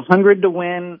as 100 to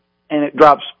win, and it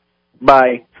drops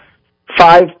by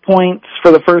 5 points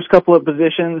for the first couple of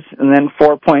positions, and then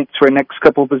 4 points for the next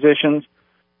couple of positions.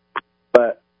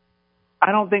 But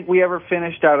I don't think we ever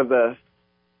finished out of the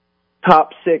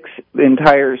top 6 the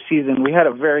entire season. We had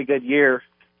a very good year.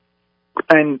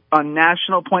 And on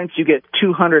national points, you get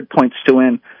 200 points to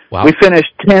win. Wow. We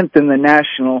finished 10th in the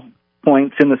national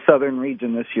points in the southern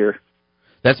region this year.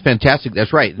 That's fantastic.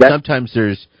 That's right. Sometimes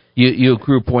you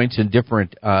accrue points in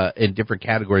different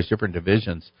categories, different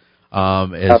divisions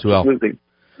as Absolutely.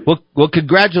 well. Well,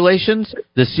 congratulations.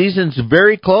 The season's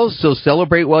very close, so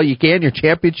celebrate while you can your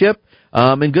championship,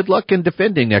 and good luck in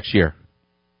defending next year.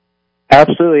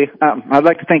 Absolutely. I'd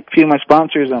like to thank a few of my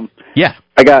sponsors. Yeah.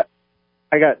 I got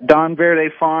Don Verde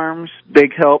Farms,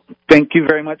 big help. Thank you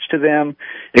very much to them.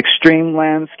 Extreme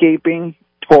Landscaping,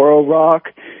 Toro Rock,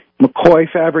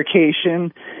 McCoy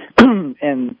Fabrication,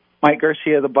 and Mike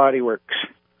Garcia, the Body Works.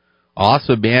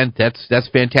 Awesome, man. That's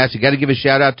fantastic. Got to give a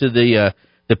shout out to the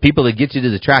people that get you to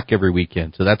the track every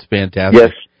weekend. So that's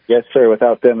fantastic. Yes, sir.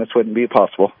 Without them, this wouldn't be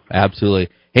possible. Absolutely.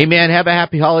 Hey, man, have a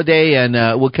happy holiday, and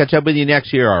we'll catch up with you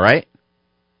next year. All right?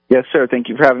 Yes, sir. Thank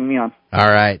you for having me on.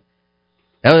 All right.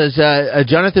 That was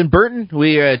Jonathan Burton.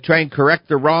 We try and correct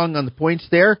the wrong on the points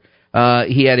there.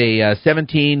 He had a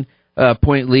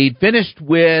 17-point lead, finished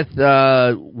with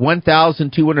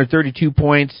 1,232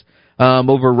 points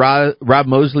over Rob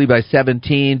Mosley by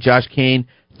 17. Josh Kane,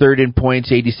 third in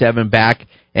points, 87 back,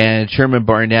 and Sherman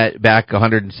Barnett back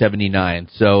 179.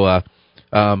 So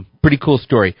pretty cool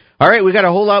story. All right, we got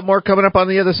a whole lot more coming up on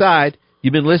the other side.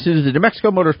 You've been listening to the New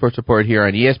Mexico Motorsports Report here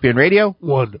on ESPN Radio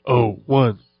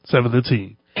 1017 The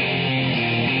Team.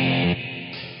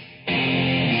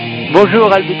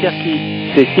 Bonjour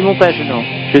Albuquerque, c'est Simon Pagenan.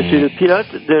 Je suis le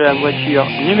pilote de la voiture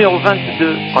numéro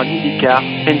 22 en IndyCar,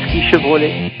 Penske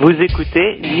Chevrolet. Vous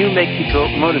écoutez New Mexico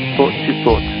Motorsports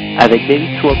Report avec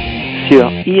David Swope sur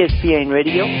ESPN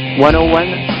Radio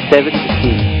 1017 The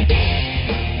Team.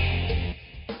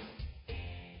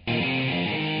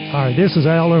 Hi, this is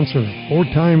Al Unser,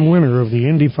 4-time winner of the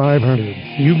Indy 500.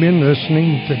 You've been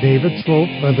listening to David Swope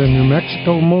of the New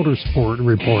Mexico Motorsport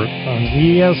Report on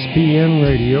ESPN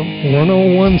Radio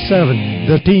 1017,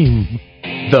 The Team.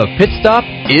 The pit stop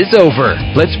is over.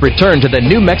 Let's return to the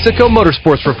New Mexico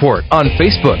Motorsports Report on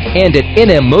Facebook and at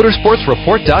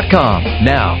nmmotorsportsreport.com.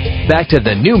 Now, back to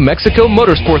the New Mexico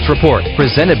Motorsports Report,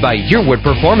 presented by Yearwood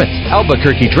Performance,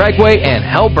 Albuquerque Dragway, and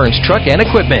Hal Burns Truck and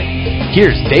Equipment.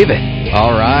 Here's David.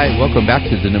 All right, welcome back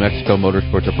to the New Mexico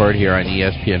Motorsports Report here on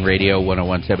ESPN Radio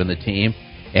 101.7 The Team.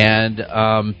 And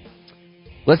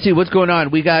let's see what's going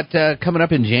on. We got coming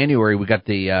up in January, we got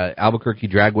the Albuquerque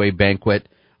Dragway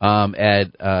Banquet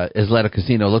at Isleta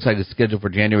Casino. Looks like it's scheduled for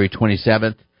January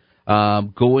 27th.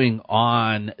 Going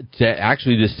on to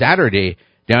actually this Saturday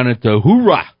down at the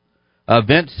Hoorah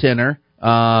Event Center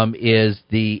is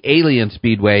the Alien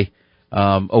Speedway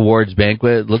Awards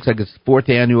Banquet. It looks like it's 4th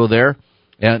annual there.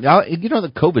 And,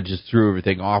 the COVID just threw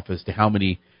everything off as to how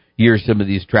many years some of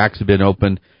these tracks have been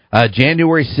open.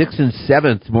 January 6th and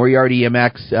 7th, Moriarty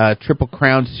MX Triple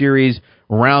Crown Series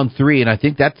Round 3, and I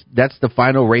think that's the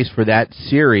final race for that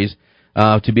series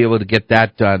to be able to get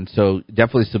that done. So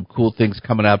definitely some cool things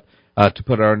coming up to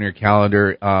put on your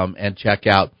calendar and check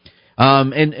out.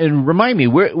 And remind me,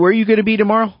 where are you going to be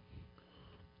tomorrow?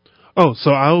 Oh,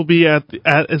 so I will be at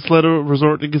Isleta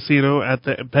Resort and Casino at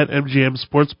the BetMGM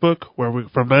Sportsbook, where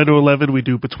from 9 to 11 we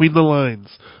do Between the Lines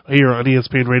here on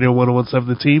ESPN Radio 101.7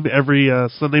 The Team every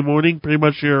Sunday morning, pretty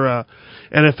much your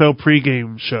NFL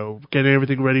pregame show, getting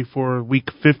everything ready for Week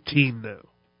 15 now.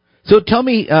 So tell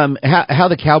me how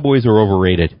the Cowboys are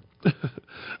overrated.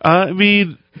 I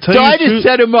mean, I just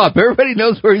set him up. Everybody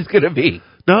knows where he's going to be.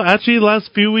 No, actually, the last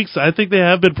few weeks, I think they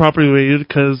have been properly rated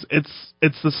because it's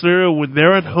the scenario when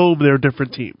they're at home, they're a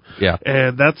different team. Yeah.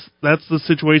 And that's the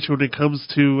situation when it comes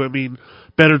to,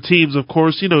 better teams. Of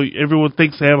course, everyone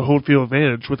thinks they have a home field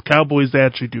advantage. With Cowboys, they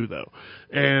actually do, though.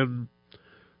 And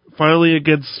finally,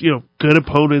 against, good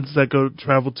opponents that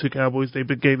travel to Cowboys, they've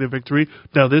been getting their victory.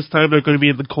 Now, this time, they're going to be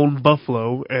in the cold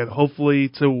Buffalo, and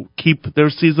hopefully, to keep their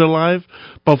season alive,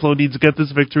 Buffalo needs to get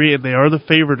this victory, and they are the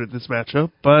favorite in this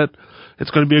matchup. But it's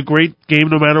going to be a great game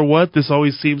no matter what. This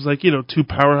always seems like, two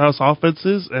powerhouse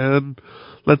offenses, and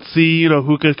let's see,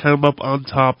 who can come up on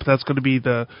top. That's going to be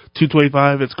the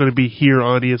 225. It's going to be here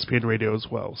on ESPN Radio as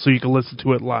well, so you can listen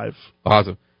to it live.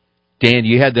 Awesome. Dan,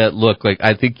 you had that look like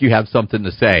I think you have something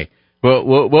to say.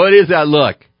 What is that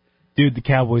look? Dude, the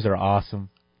Cowboys are awesome.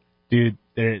 Dude,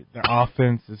 their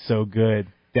offense is so good.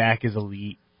 Dak is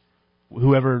elite.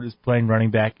 Whoever is playing running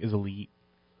back is elite.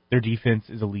 Their defense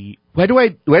is elite. Why do I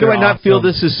not feel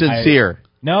this is sincere?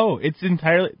 No, it's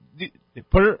entirely.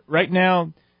 Put it right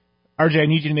now, RJ. I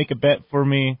need you to make a bet for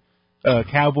me.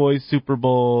 Cowboys Super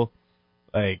Bowl.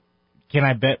 Can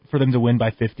I bet for them to win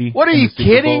by 50? What are you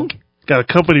kidding? He's got a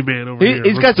company man over here.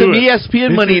 He's got some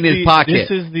ESPN money in his pocket. This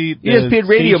is the ESPN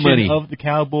radio money of the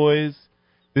Cowboys.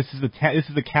 This is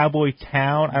the Cowboy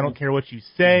town. I don't care what you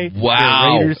say.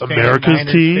 Wow, Raiders fan, America's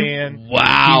Niners team. Fan,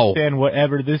 wow, Chiefs fan,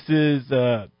 whatever. This is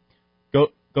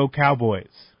go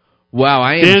Cowboys. Wow,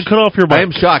 Dan, cut off your mic. I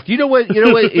am shocked. You know what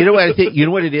I think? You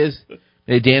know what it is?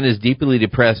 Dan is deeply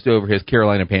depressed over his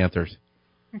Carolina Panthers.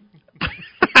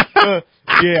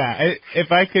 Yeah, if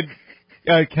I could,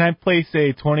 can I place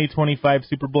a 2025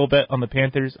 Super Bowl bet on the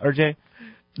Panthers, RJ?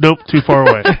 Nope, too far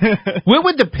away. What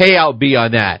would the payout be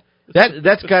on that?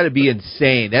 That's got to be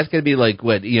insane. That's got to be like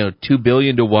what, $2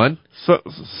 billion to 1. So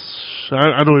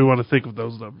I don't even want to think of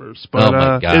those numbers, but oh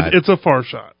my God. It's a far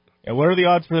shot. Yeah, what are the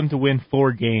odds for them to win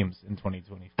 4 games in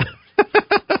 2024?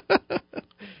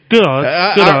 Good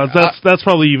odds. That's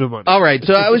probably even money. All right,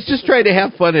 so I was just trying to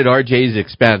have fun at RJ's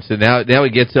expense, and now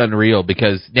it gets unreal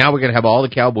because now we're going to have all the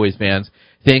Cowboys fans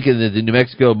thinking that the New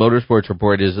Mexico Motorsports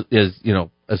Report is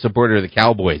a supporter of the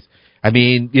Cowboys. I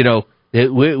mean,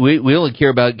 we only care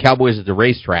about Cowboys at the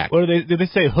racetrack. What do they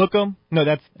say? Hook 'em? No,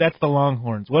 that's the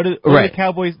Longhorns. What do the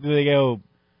Cowboys? Do they go?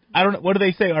 I don't know. What do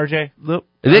they say, RJ? Nope.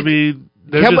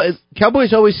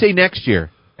 Cowboys always say next year.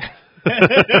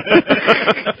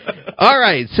 All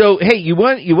right, so hey, you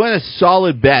want a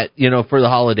solid bet, for the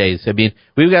holidays. I mean,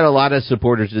 we've got a lot of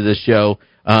supporters of this show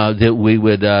that we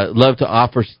would love to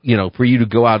offer, for you to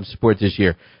go out and support this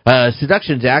year.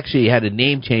 Seductions actually had a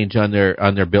name change on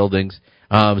their buildings,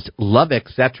 Love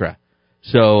Etc.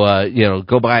 So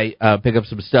go by, pick up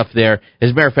some stuff there. As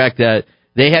a matter of fact,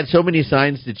 they had so many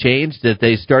signs to change that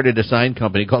they started a sign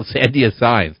company called Sandia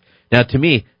Signs. Now, to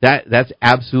me, that's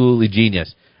absolutely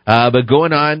genius. But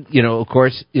going on, of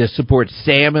course, support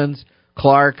Salmons,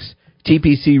 Clark's,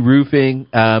 TPC Roofing,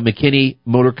 McKinney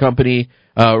Motor Company,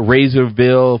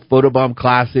 Razorville, Photobomb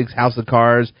Classics, House of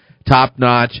Cars, Top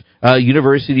Notch,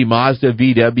 University Mazda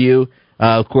VW,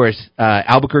 of course,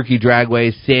 Albuquerque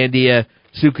Dragway, Sandia,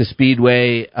 Suka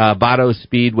Speedway, Bato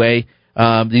Speedway.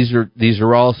 These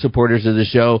are all supporters of the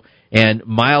show. And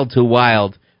Mild to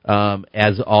Wild,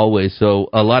 as always. So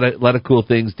a lot of cool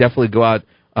things. Definitely go out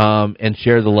and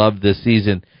share the love this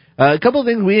season. A couple of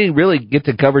things we didn't really get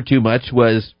to cover too much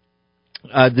was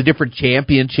the different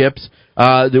championships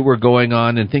that were going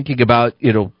on, and thinking about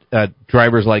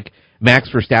drivers like Max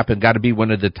Verstappen got to be one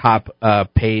of the top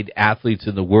paid athletes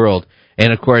in the world.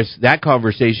 And, of course, that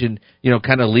conversation,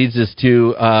 kind of leads us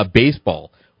to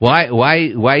baseball. Why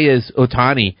did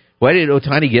Ohtani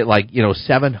get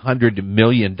 $700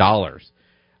 million?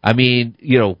 I mean,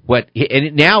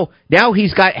 and now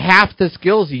he's got half the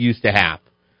skills he used to have.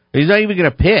 He's not even going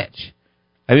to pitch.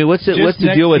 I mean, what's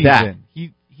the deal with that?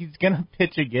 He's going to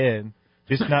pitch again,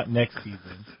 just not next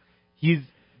season. He's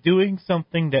doing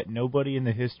something that nobody in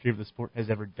the history of the sport has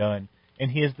ever done,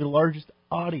 and he has the largest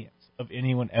audience of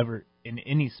anyone ever in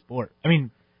any sport. I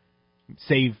mean,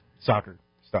 save soccer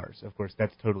stars, of course.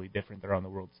 That's totally different. They're on the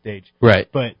world stage. Right.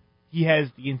 But he has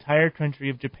the entire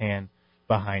country of Japan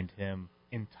behind him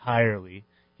entirely.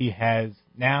 He has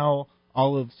now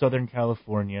all of Southern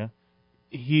California.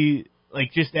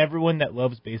 Just everyone that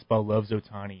loves baseball loves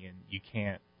Ohtani, and you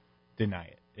can't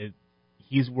deny it.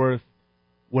 He's worth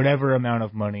whatever amount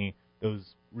of money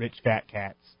those rich fat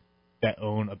cats that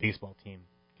own a baseball team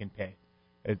can pay.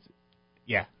 It's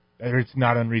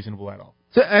not unreasonable at all.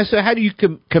 So how do you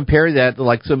compare that to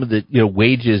like some of the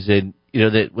wages and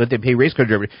what they pay race car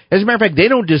drivers? As a matter of fact, they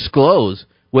don't disclose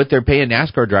what they're paying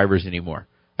NASCAR drivers anymore.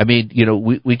 I mean,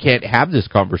 we can't have this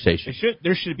conversation.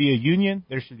 There should be a union.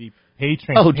 There should be pay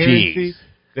transparency.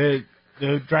 The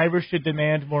drivers should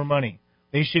demand more money.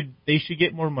 They should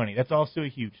get more money. That's also a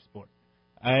huge sport.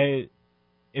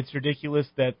 It's ridiculous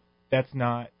that that's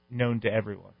not known to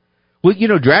everyone. Well,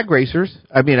 drag racers.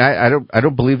 I mean, I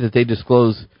don't believe that they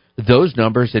disclose those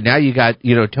numbers. And now you got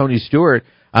Tony Stewart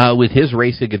with his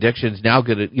racing addictions now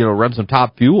going to run some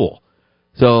Top Fuel.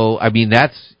 So I mean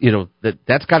that's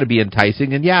that's got to be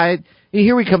enticing. And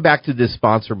here we come back to this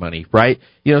sponsor money, right?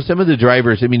 Some of the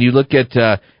drivers. I mean, you look at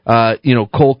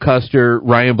Cole Custer,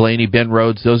 Ryan Blaney, Ben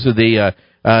Rhodes. Those are the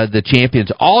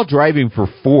champions, all driving for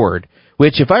Ford.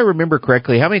 Which, if I remember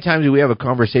correctly, how many times do we have a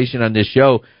conversation on this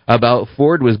show about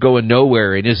Ford was going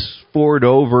nowhere, and is Ford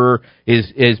over?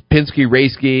 Is Penske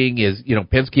racing? Is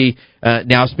Penske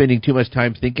now spending too much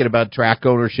time thinking about track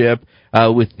ownership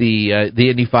with the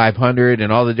Indy 500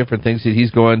 and all the different things that he's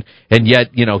going, and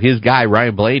yet his guy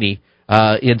Ryan Blaney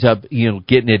ends up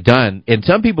getting it done. And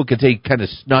some people could say kind of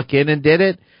snuck in and did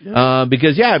it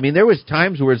because I mean there was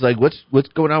times where it's like what's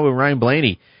going on with Ryan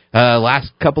Blaney.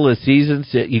 Last couple of seasons,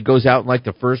 he goes out in like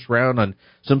the first round on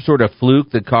some sort of fluke.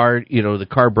 The car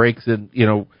breaks and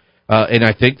and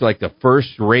I think like the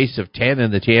first race of 10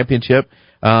 in the championship.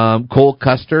 Cole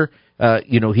Custer,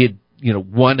 he had,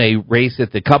 won a race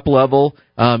at the Cup level,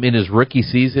 in his rookie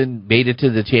season, made it to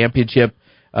the championship,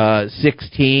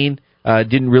 16,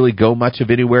 didn't really go much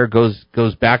of anywhere, goes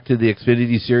back to the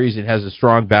Xfinity Series and has a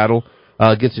strong battle,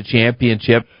 gets a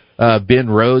championship. Ben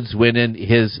Rhodes winning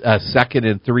his second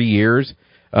in 3 years.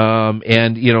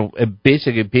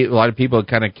 Basically a lot of people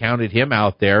kind of counted him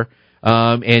out there.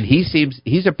 And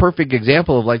he's a perfect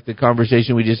example of like the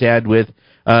conversation we just had with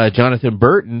Jonathan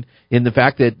Burton in the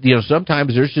fact that,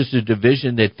 sometimes there's just a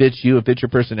division that fits you and fits your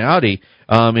personality.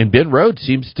 And Ben Rhodes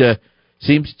seems to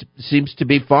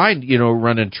be fine,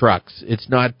 running trucks. It's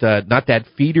not that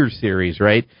feeder series,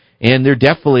 right? And there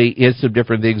definitely is some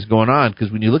different things going on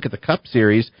because when you look at the Cup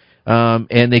Series,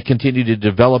 and they continue to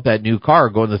develop that new car,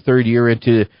 going the third year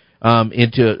into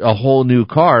a whole new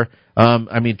car.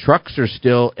 I mean, trucks are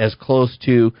still as close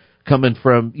to coming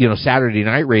from Saturday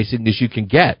night racing as you can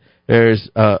get. There's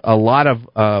a lot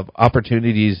of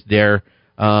opportunities there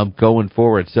going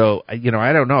forward. So I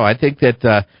don't know. I think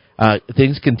that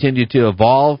things continue to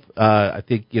evolve. I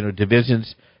think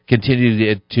divisions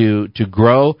continue to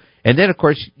grow, and then of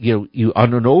course you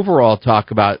on an overall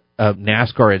talk about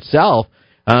NASCAR itself.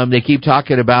 They keep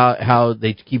talking about how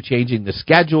they keep changing the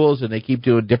schedules and they keep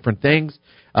doing different things.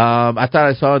 I thought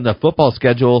I saw in the football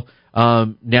schedule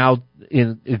now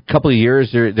in a couple of years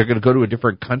they're going to go to a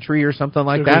different country or something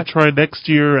like that. They're going to try next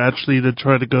year. Actually, they're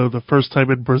trying to go the first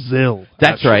time in Brazil.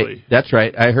 That's right. That's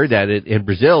right. I heard that in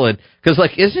Brazil, and because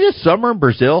isn't it summer in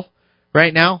Brazil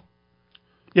right now?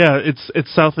 Yeah,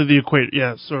 it's south of the equator.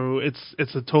 Yeah, so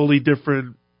it's a totally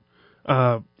different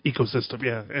ecosystem.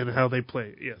 Yeah, and how they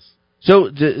play. Yes.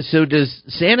 So does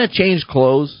Santa change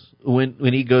clothes when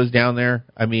he goes down there?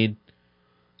 I mean,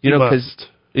 because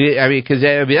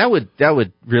that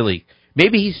would really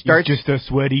maybe he starts. He's just a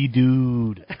sweaty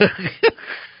dude.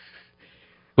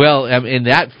 Well, and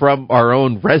that from our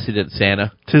own resident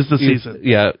Santa. 'Tis the season.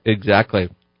 Yeah, exactly.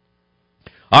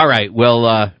 All right.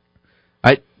 Well,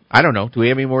 I don't know. Do we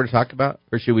have any more to talk about,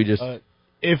 or should we just?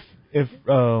 If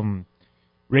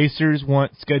racers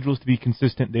want schedules to be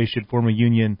consistent, they should form a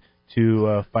union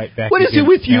to fight back. What is it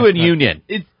with you and union?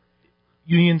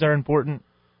 Unions are important.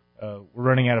 We're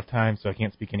running out of time, so I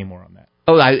can't speak any more on that.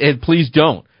 Oh, and please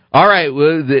don't. All right,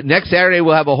 well, next Saturday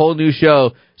we'll have a whole new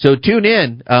show, so tune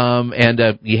in,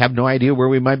 and you have no idea where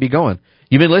we might be going.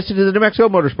 You've been listening to the New Mexico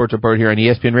Motorsports Report here on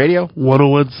ESPN Radio.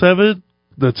 101.7,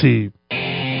 The Team.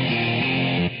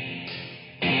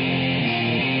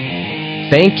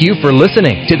 Thank you for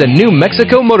listening to the New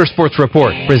Mexico Motorsports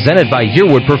Report, presented by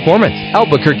Yearwood Performance,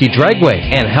 Albuquerque Dragway,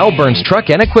 and Hal Burns Truck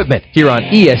and Equipment, here on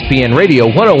ESPN Radio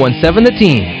 101.7 The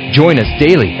Team. Join us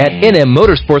daily at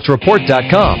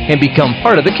nmmotorsportsreport.com and become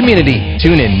part of the community.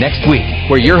 Tune in next week,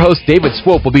 where your host David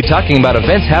Swope will be talking about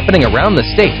events happening around the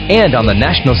state and on the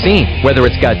national scene, whether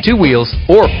it's got 2 wheels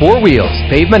or 4 wheels,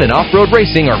 pavement and off-road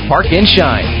racing, or park and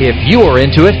shine. If you are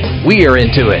into it, we are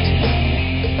into it.